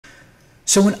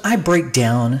So when I break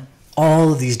down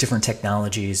all of these different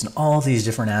technologies and all these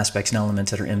different aspects and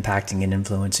elements that are impacting and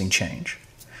influencing change,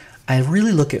 I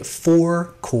really look at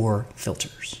 4 core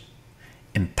filters.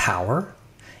 Empower.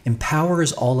 Empower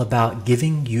is all about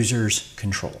giving users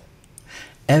control.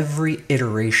 Every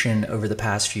iteration over the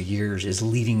past few years is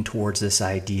leading towards this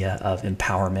idea of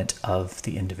empowerment of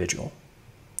the individual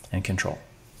and control.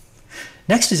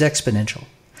 Next is exponential.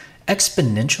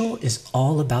 Exponential is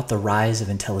all about the rise of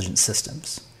intelligent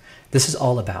systems. This is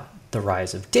all about the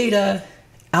rise of data,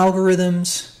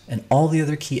 algorithms, and all the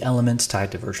other key elements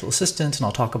tied to virtual assistants, and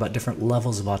I'll talk about different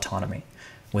levels of autonomy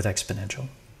with exponential.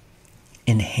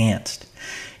 Enhanced.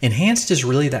 Enhanced is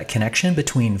really that connection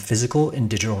between physical and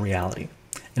digital reality,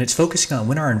 and it's focusing on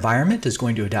when our environment is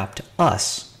going to adapt to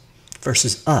us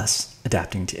versus us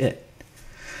adapting to it.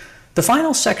 The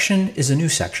final section is a new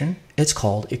section. It's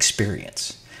called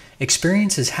experience.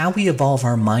 Experience is how we evolve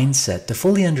our mindset to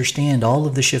fully understand all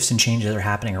of the shifts and changes that are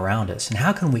happening around us, and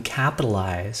how can we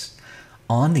capitalize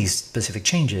on these specific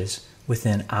changes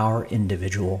within our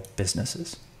individual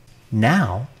businesses.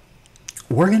 Now,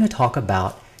 we're going to talk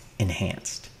about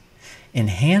enhanced.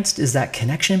 Enhanced is that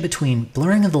connection between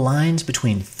blurring of the lines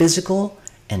between physical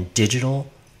and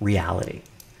digital reality.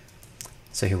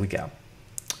 So here we go.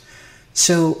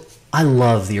 So I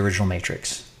love the original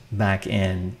Matrix back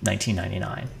in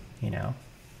 1999.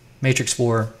 Matrix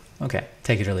 4, okay,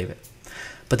 take it or leave it.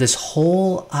 But this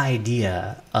whole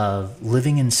idea of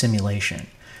living in simulation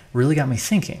really got me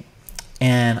thinking.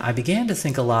 And I began to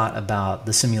think a lot about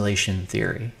the simulation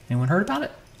theory. Anyone heard about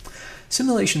it?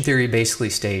 Simulation theory basically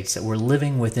states that we're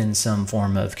living within some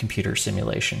form of computer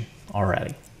simulation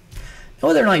already. Now,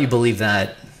 whether or not you believe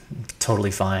that,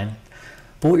 totally fine.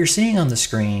 But what you're seeing on the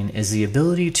screen is the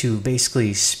ability to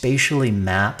basically spatially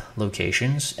map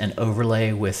locations and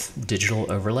overlay with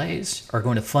digital overlays are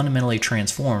going to fundamentally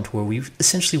transform to where we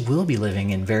essentially will be living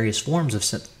in various forms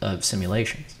of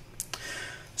simulations.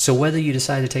 So whether you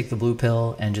decide to take the blue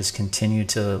pill and just continue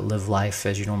to live life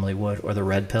as you normally would, or the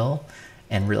red pill,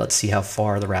 and let's see how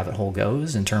far the rabbit hole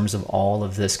goes in terms of all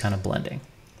of this kind of blending.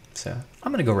 So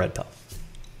I'm going to go red pill.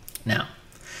 Now,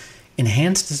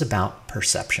 enhanced is about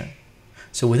perception.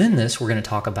 So within this, we're going to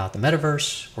talk about the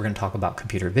metaverse, we're going to talk about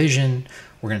computer vision,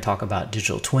 we're going to talk about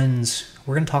digital twins,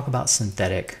 we're going to talk about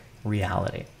synthetic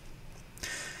reality.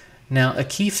 Now, a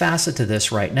key facet to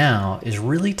this right now is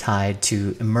really tied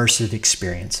to immersive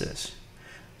experiences.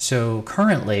 So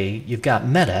currently, you've got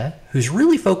Meta, who's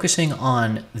really focusing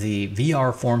on the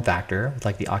VR form factor,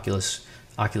 like the Oculus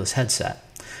headset,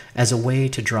 as a way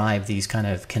to drive these kind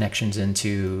of connections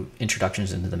into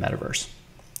introductions into the metaverse.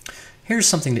 Here's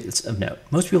something that's of note.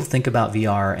 Most people think about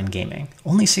VR and gaming.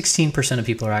 Only 16% of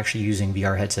people are actually using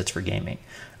VR headsets for gaming.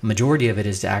 A majority of it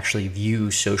is to actually view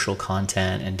social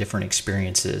content and different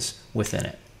experiences within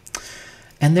it.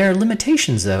 And there are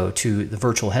limitations, though, to the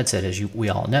virtual headset, as we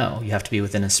all know. You have to be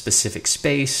within a specific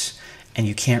space, and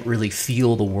you can't really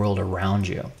feel the world around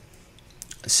you.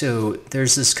 So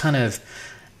there's this kind of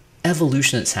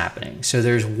evolution that's happening. So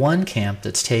there's one camp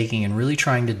that's taking and really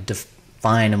trying to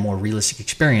define a more realistic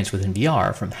experience within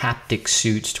VR, from haptic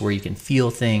suits to where you can feel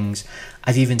things.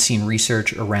 I've even seen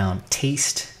research around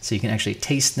taste, so you can actually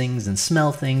taste things and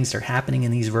smell things that are happening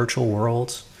in these virtual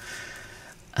worlds.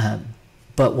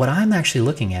 But what I'm actually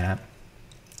looking at,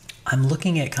 I'm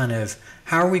looking at kind of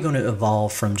how are we going to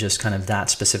evolve from just kind of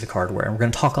that specific hardware. And we're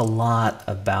going to talk a lot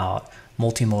about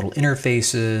multimodal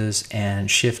interfaces and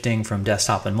shifting from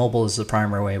desktop and mobile as the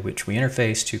primary way which we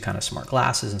interface to kind of smart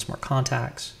glasses and smart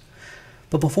contacts.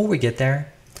 But before we get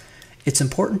there, it's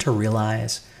important to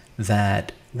realize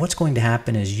that what's going to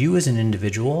happen is you as an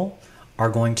individual are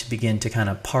going to begin to kind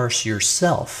of parse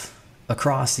yourself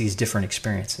across these different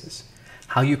experiences.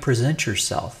 How you present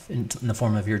yourself in the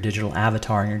form of your digital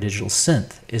avatar and your digital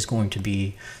synth is going to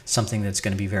be something that's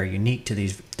going to be very unique to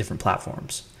these different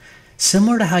platforms.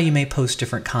 Similar to how you may post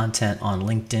different content on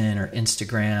LinkedIn or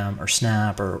Instagram or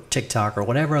Snap or TikTok or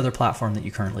whatever other platform that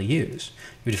you currently use,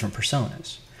 your different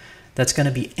personas. That's going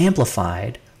to be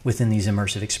amplified within these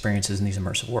immersive experiences and these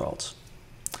immersive worlds.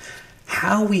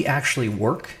 How we actually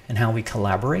work and how we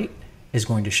collaborate is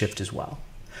going to shift as well.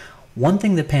 One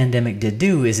thing the pandemic did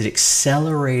do is it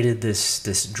accelerated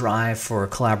this drive for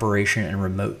collaboration and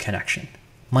remote connection.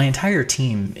 My entire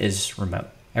team is remote,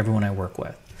 everyone I work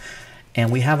with.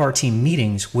 And we have our team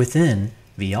meetings within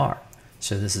VR.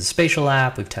 So this is a spatial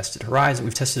app, we've tested Horizon,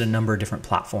 we've tested a number of different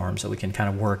platforms that we can kind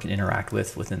of work and interact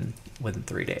with within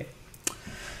 3D.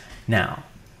 Now,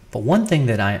 but one thing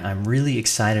that I'm really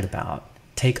excited about,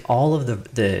 take all of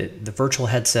the virtual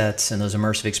headsets and those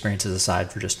immersive experiences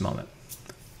aside for just a moment.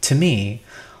 To me,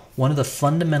 one of the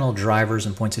fundamental drivers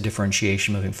and points of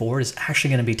differentiation moving forward is actually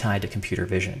going to be tied to computer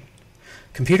vision.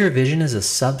 Computer vision is a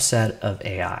subset of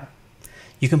AI.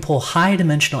 You can pull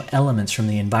high-dimensional elements from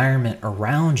the environment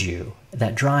around you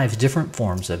that drives different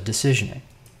forms of decisioning.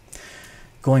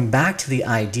 Going back to the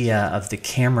idea of the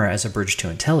camera as a bridge to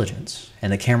intelligence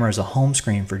and the camera as a home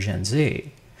screen for Gen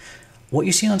Z, what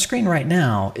you see on screen right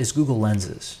now is Google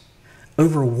Lenses.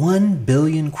 Over 1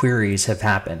 billion queries have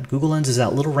happened. Google Lens is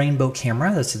that little rainbow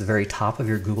camera that's at the very top of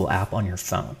your Google app on your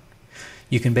phone.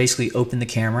 You can basically open the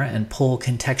camera and pull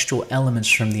contextual elements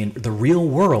from the real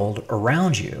world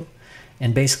around you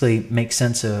and basically make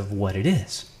sense of what it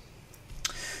is.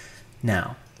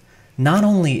 Now, not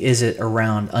only is it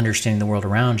around understanding the world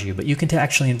around you, but you can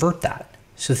actually invert that.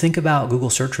 So think about Google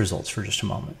search results for just a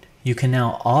moment. You can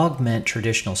now augment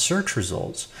traditional search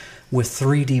results with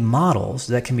 3D models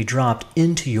that can be dropped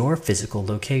into your physical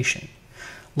location.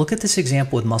 Look at this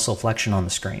example with muscle flexion on the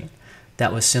screen.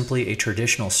 That was simply a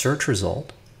traditional search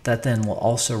result that then will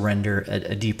also render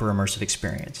a deeper immersive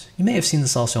experience. You may have seen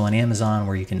this also on Amazon,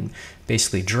 where you can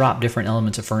basically drop different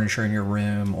elements of furniture in your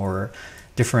room, or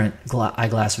different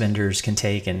eyeglass vendors can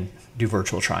take and do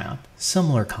virtual try-on.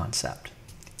 Similar concept.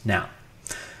 Now,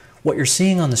 what you're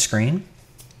seeing on the screen,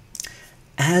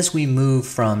 as we move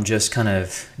from just kind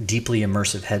of deeply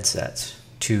immersive headsets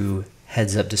to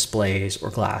heads-up displays or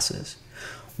glasses,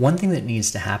 one thing that needs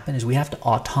to happen is we have to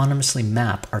autonomously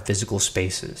map our physical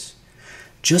spaces.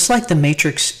 Just like the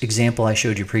Matrix example I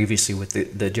showed you previously with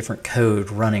the different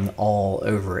code running all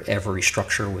over every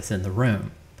structure within the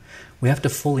room, we have to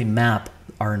fully map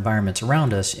our environments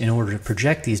around us in order to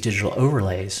project these digital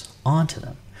overlays onto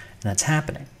them, and that's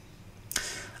happening.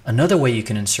 Another way you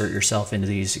can insert yourself into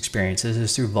these experiences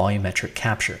is through volumetric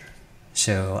capture.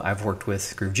 So I've worked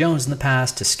with Groove Jones in the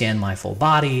past to scan my full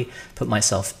body, put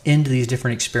myself into these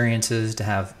different experiences to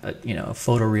have a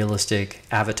photorealistic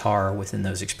avatar within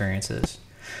those experiences.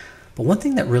 But one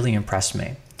thing that really impressed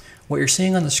me, what you're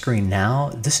seeing on the screen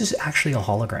now, this is actually a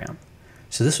hologram.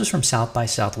 So this was from South by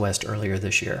Southwest earlier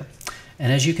this year.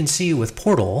 And as you can see with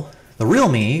Portal, the real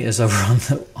me is over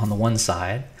on the one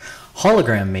side.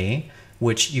 Hologram me,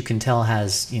 which you can tell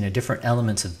has different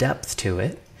elements of depth to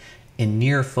it, in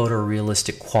near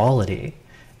photorealistic quality,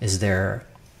 is there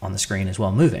on the screen as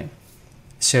well, moving.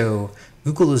 So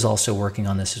Google is also working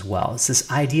on this as well. It's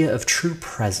this idea of true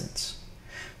presence,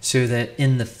 so that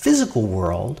in the physical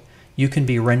world, you can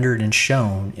be rendered and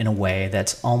shown in a way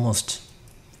that's almost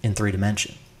in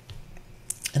 3D.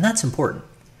 And that's important,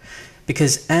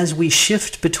 because as we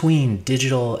shift between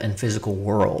digital and physical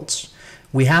worlds,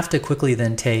 we have to quickly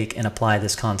then take and apply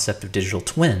this concept of digital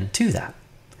twin to that.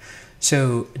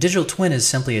 So a digital twin is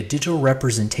simply a digital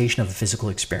representation of a physical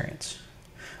experience.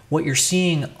 What you're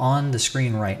seeing on the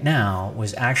screen right now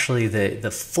was actually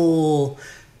the full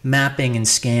mapping and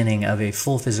scanning of a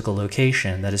full physical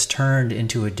location that is turned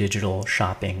into a digital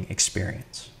shopping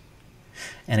experience.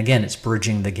 And again, it's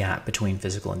bridging the gap between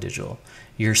physical and digital.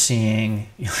 You're seeing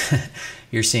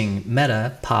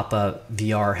Meta pop up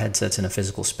VR headsets in a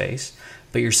physical space,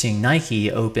 but you're seeing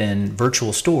Nike open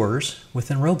virtual stores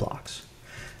within Roblox.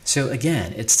 So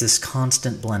again, it's this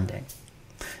constant blending.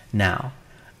 Now,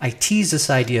 I teased this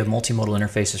idea of multimodal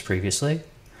interfaces previously.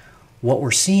 What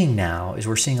we're seeing now is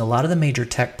we're seeing a lot of the major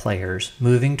tech players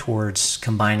moving towards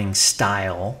combining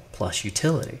style plus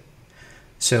utility.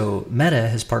 So Meta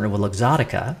has partnered with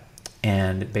Luxottica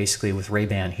and basically with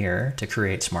Ray-Ban here to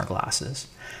create smart glasses.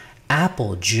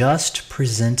 Apple just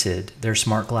presented their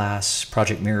smart glass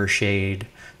Project Mirror Shade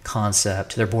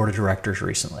concept to their board of directors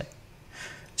recently.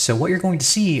 So what you're going to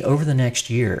see over the next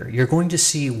year, you're going to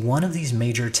see one of these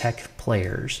major tech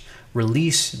players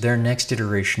release their next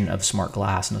iteration of smart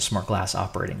glass and a smart glass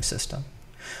operating system,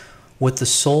 with the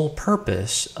sole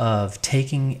purpose of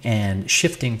taking and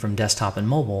shifting from desktop and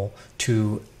mobile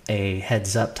to a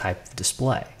heads-up type of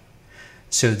display.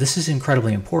 So this is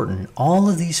incredibly important. All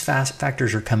of these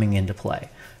factors are coming into play.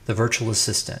 The virtual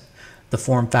assistant, the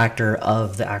form factor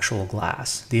of the actual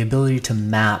glass, the ability to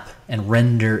map and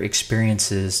render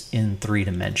experiences in 3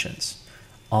 dimensions.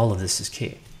 All of this is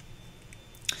key.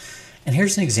 And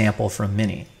here's an example from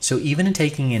Mini. So even in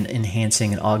taking and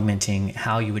enhancing and augmenting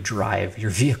how you would drive your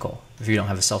vehicle, if you don't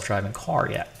have a self-driving car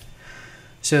yet.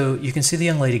 So you can see the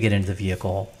young lady get into the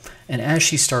vehicle, and as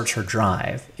she starts her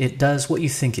drive, it does what you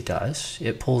think it does.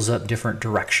 It pulls up different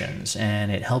directions,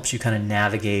 and it helps you kind of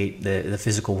navigate the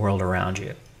physical world around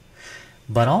you.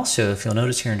 But also, if you'll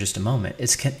notice here in just a moment,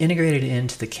 it's integrated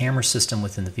into the camera system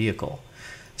within the vehicle.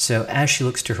 So as she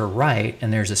looks to her right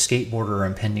and there's a skateboarder or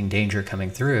impending danger coming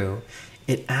through,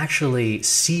 it actually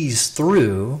sees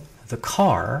through the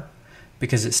car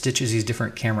because it stitches these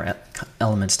different camera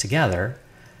elements together,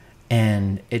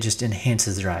 and it just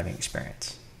enhances the driving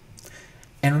experience.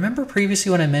 And remember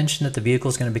previously when I mentioned that the vehicle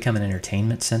is going to become an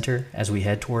entertainment center as we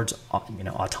head towards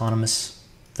autonomous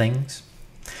things?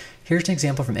 Here's an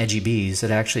example from Edgy Bees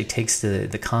that actually takes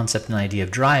the concept and idea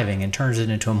of driving and turns it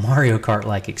into a Mario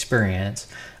Kart-like experience.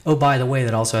 Oh, by the way,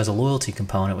 that also has a loyalty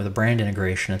component with a brand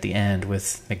integration at the end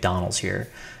with McDonald's here,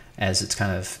 as it's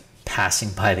kind of passing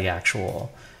by the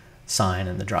actual sign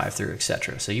in the drive-thru,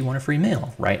 etc. So you want a free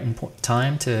meal, right in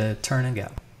time to turn and go.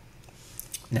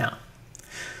 Now,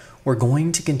 we're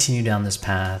going to continue down this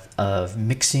path of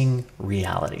mixing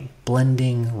reality,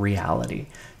 blending reality,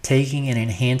 taking and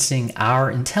enhancing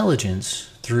our intelligence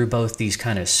through both these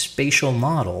kind of spatial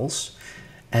models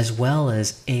as well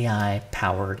as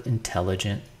AI-powered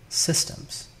intelligent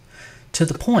systems, to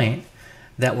the point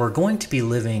that we're going to be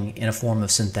living in a form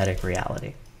of synthetic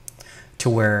reality, to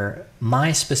where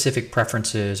my specific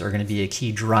preferences are going to be a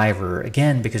key driver,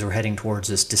 again, because we're heading towards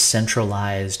this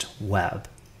decentralized web,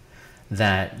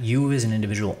 that you as an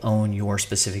individual own your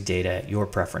specific data, your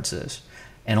preferences,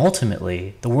 and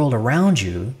ultimately the world around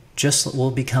you just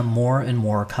will become more and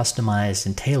more customized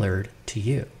and tailored to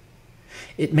you.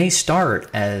 It may start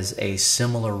as a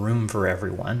similar room for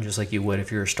everyone, just like you would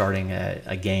if you were starting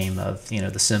a game of,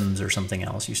 The Sims or something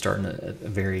else. You start in a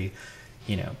very,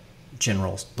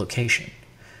 general location.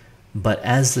 But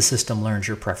as the system learns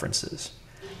your preferences,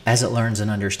 as it learns and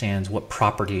understands what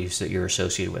properties that you're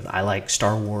associated with, I like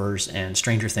Star Wars and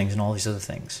Stranger Things and all these other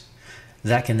things,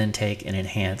 that can then take and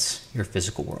enhance your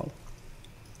physical world.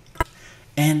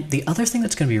 And the other thing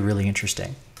that's going to be really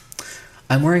interesting,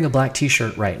 I'm wearing a black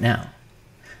t-shirt right now,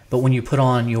 but when you put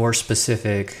on your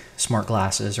specific smart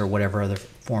glasses or whatever other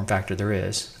form factor there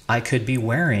is, I could be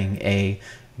wearing a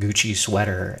Gucci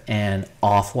sweater and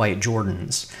off-white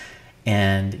Jordans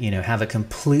and have a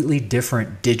completely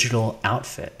different digital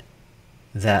outfit,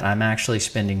 that I'm actually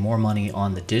spending more money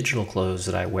on the digital clothes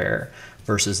that I wear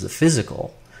versus the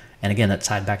physical. And again, that's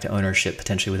tied back to ownership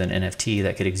potentially with an NFT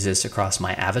that could exist across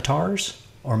my avatars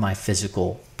or my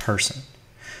physical person.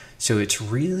 So it's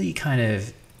really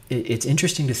it's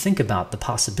interesting to think about the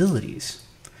possibilities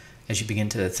as you begin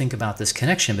to think about this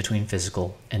connection between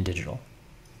physical and digital.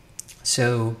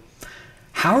 So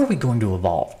how are we going to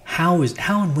evolve? How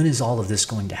and when is all of this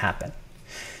going to happen?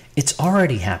 It's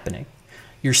already happening.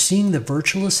 You're seeing the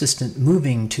virtual assistant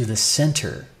moving to the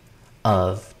center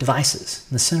of devices,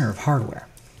 the center of hardware.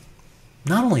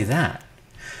 Not only that,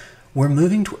 we're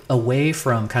moving away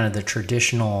from kind of the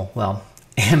traditional,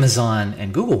 Amazon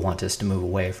and Google want us to move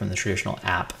away from the traditional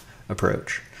app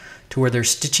approach to where they're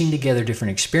stitching together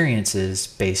different experiences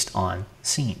based on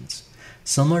scenes.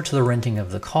 Similar to the renting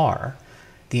of the car,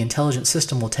 the intelligent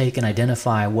system will take and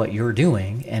identify what you're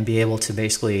doing and be able to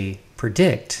basically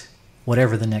predict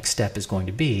whatever the next step is going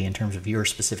to be in terms of your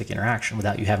specific interaction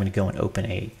without you having to go and open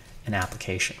an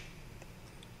application.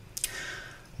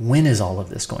 When is all of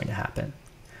this going to happen?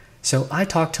 So I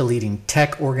talked to leading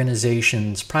tech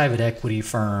organizations, private equity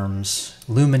firms,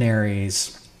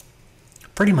 luminaries,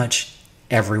 pretty much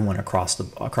everyone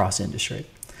across industry.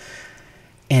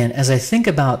 And as I think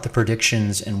about the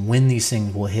predictions and when these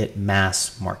things will hit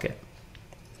mass market,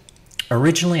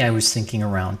 originally I was thinking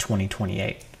around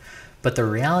 2028. But the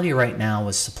reality right now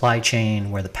is supply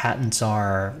chain, where the patents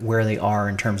are, where they are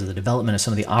in terms of the development of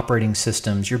some of the operating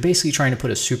systems. You're basically trying to put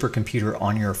a supercomputer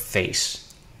on your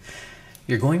face.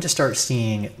 You're going to start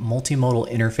seeing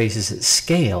multimodal interfaces at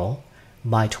scale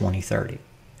by 2030.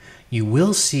 You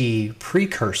will see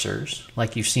precursors,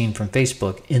 like you've seen from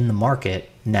Facebook, in the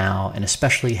market now, and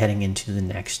especially heading into the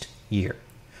next year.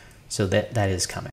 So that is coming.